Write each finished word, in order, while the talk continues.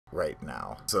right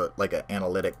now. So like an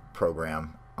analytic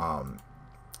program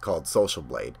called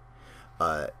socialblade.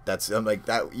 That's like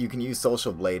that. You can use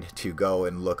socialblade to go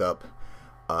and look up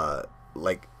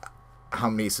like how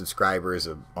many subscribers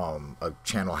a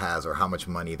channel has, or how much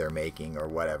money they're making, or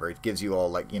whatever. It gives you all,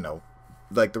 like, you know,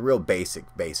 like the real basic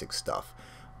stuff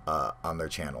on their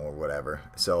channel or whatever.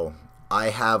 So I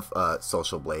have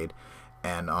socialblade,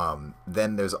 and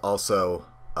then there's also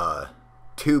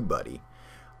tubebuddy,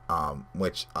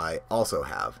 which I also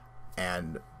have,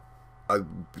 and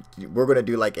we're gonna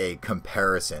do like a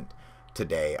comparison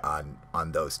today on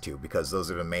those two, because those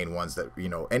are the main ones that, you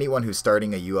know, anyone who's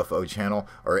starting a UFO channel,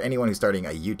 or anyone who's starting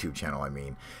a YouTube channel, I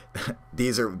mean,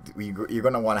 these are, you're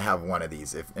going to want to have one of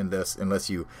these unless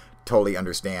you totally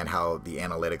understand how the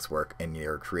analytics work in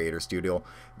your creator studio.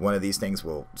 One of these things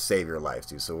will save your life,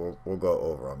 too. So we'll go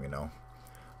over them, you know.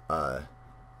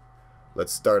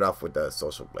 Let's start off with the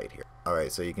socialblade here. All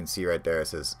right, so you can see right there it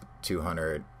says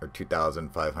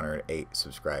 2,508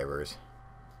 subscribers.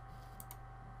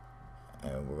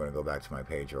 And we're going to go back to my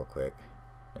page real quick,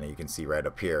 and you can see right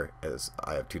up here is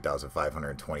I have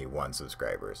 2,521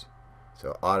 subscribers.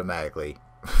 So automatically,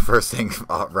 first thing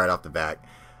right off the bat,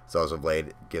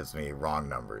 socialblade gives me wrong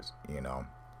numbers, you know.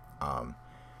 But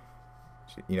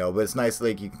it's nice,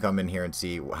 like, you can come in here and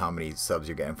see how many subs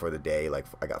you're getting for the day. Like,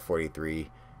 I got 43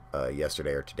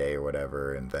 yesterday or today or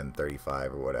whatever, and then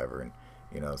 35 or whatever, and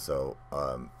you know, so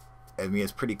I mean,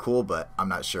 it's pretty cool, but I'm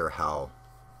not sure how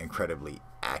incredibly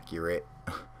accurate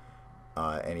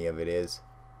any of it is.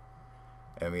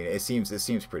 I mean, it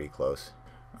seems pretty close.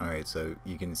 All right, so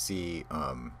you can see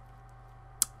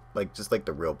like just like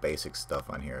the real basic stuff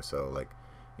on here. So like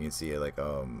you can see like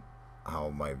how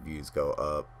my views go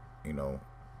up, you know,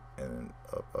 and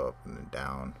up and then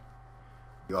down.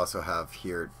 You also have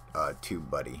here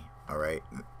tubebuddy. All right,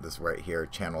 this right here,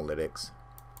 channellytics.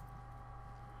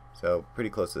 So pretty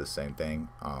close to the same thing.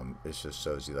 It just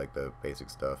shows you like the basic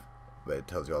stuff, but it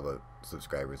tells you all the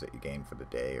subscribers that you gained for the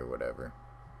day or whatever.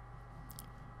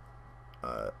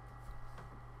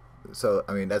 So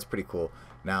I mean, that's pretty cool.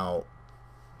 Now,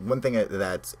 one thing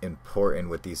that's important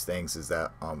with these things is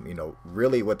that you know,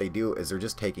 really what they do is they're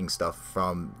just taking stuff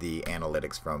from the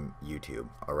analytics from YouTube,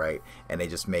 all right, and they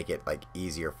just make it like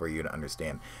easier for you to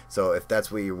understand. So if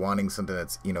that's what you're wanting, something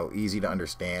that's, you know, easy to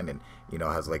understand, and you know,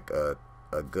 has like a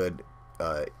good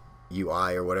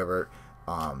UI or whatever,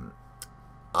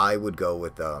 I would go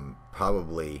with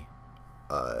probably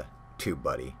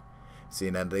tubebuddy. See,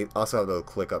 and then they also have the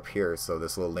click up here, so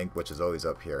this little link, which is always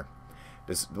up here,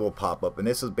 this will pop up, and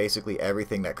this is basically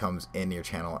everything that comes in your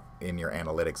channel, in your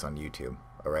analytics on YouTube,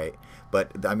 all right?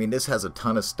 But I mean, this has a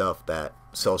ton of stuff that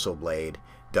socialblade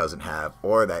doesn't have,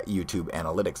 or that YouTube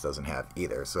analytics doesn't have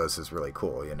either, so this is really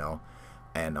cool, you know.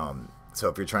 And so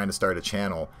if you're trying to start a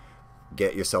channel,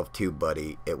 get yourself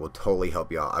tubebuddy. It will totally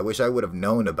help you out. I wish I would have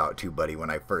known about tubebuddy when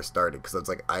I first started, because it's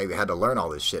like I had to learn all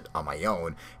this shit on my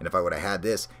own, and if I would have had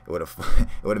this, it would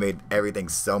have made everything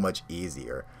so much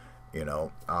easier, you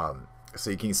know. So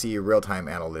you can see your real-time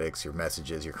analytics, your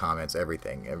messages, your comments,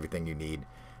 everything you need.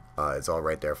 It's all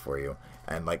right there for you.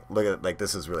 And like, look at, like,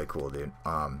 this is really cool, dude.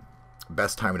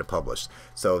 Best time to publish.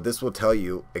 So this will tell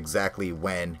you exactly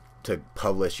when to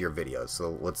publish your videos.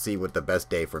 So let's see what the best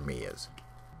day for me is.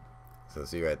 So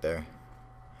see right there,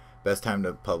 best time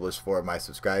to publish for my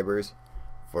subscribers.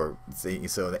 And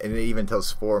it even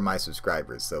tells for my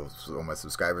subscribers. So my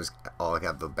subscribers all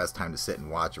have the best time to sit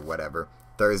and watch or whatever.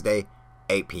 Thursday,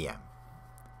 8 p.m.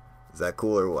 Is that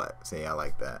cool or what? See, I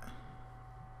like that.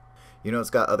 You know, it's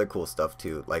got other cool stuff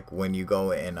too. Like when you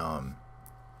go and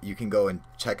you can go and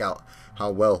check out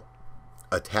how well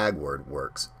a tag word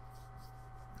works,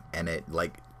 and it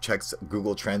like checks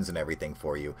Google Trends and everything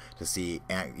for you to see,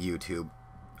 and YouTube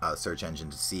search engine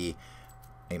to see,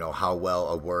 you know, how well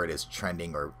a word is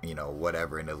trending, or you know,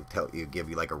 whatever, and it'll tell you, give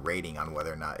you like a rating on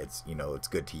whether or not it's, you know, it's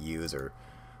good to use or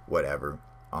whatever.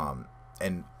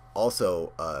 And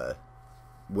also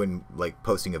when like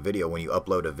posting a video, when you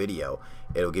upload a video,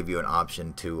 it'll give you an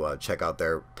option to check out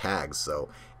their tags. So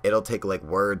it'll take like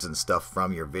words and stuff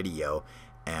from your video,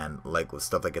 and like with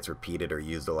stuff that gets repeated or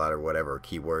used a lot or whatever,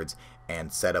 keywords,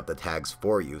 and set up the tags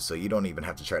for you, so you don't even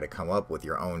have to try to come up with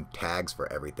your own tags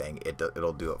for everything.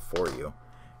 It'll do it for you.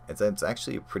 It's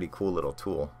actually a pretty cool little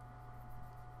tool.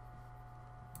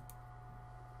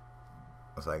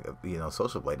 It's like, you know,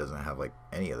 socialblade doesn't have like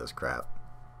any of this crap.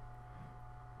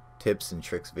 Tips and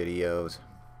tricks videos,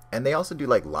 and they also do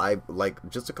like live. Like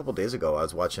just a couple days ago, I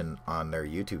was watching on their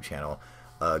YouTube channel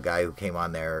a guy who came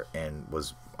on there and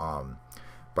was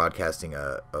broadcasting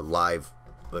a live,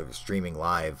 like streaming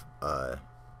live,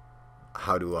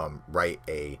 how to write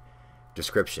a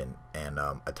description and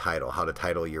a title, how to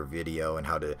title your video and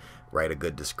how to write a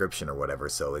good description or whatever,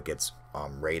 so it gets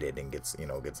rated and gets, you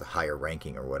know, gets a higher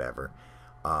ranking or whatever.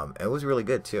 It was really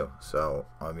good too. So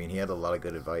I mean, he had a lot of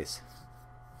good advice.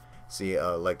 See,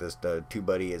 like this, the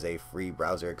TubeBuddy is a free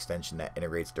browser extension that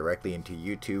integrates directly into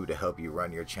YouTube to help you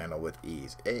run your channel with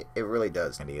ease. It really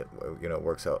does, and it, you know,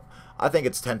 works out. I think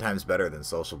it's 10 times better than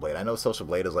socialblade. I know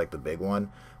socialblade is like the big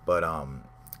one, but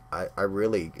I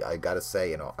really, I gotta say,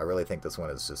 you know, I really think this one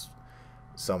is just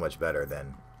so much better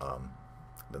than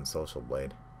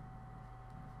socialblade.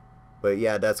 But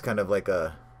yeah, that's kind of like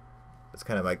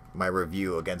my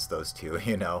review against those two.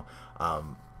 You know,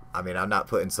 I mean, I'm not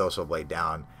putting socialblade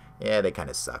down. Yeah, they kind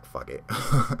of suck. Fuck it.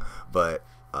 But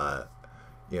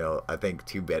you know, I think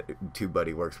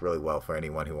TubeBuddy works really well for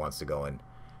anyone who wants to go and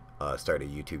start a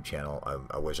YouTube channel.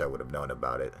 I wish I would have known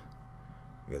about it,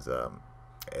 because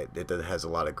it has a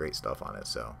lot of great stuff on it.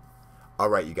 So, all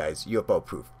right, you guys, UFO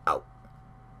proof out.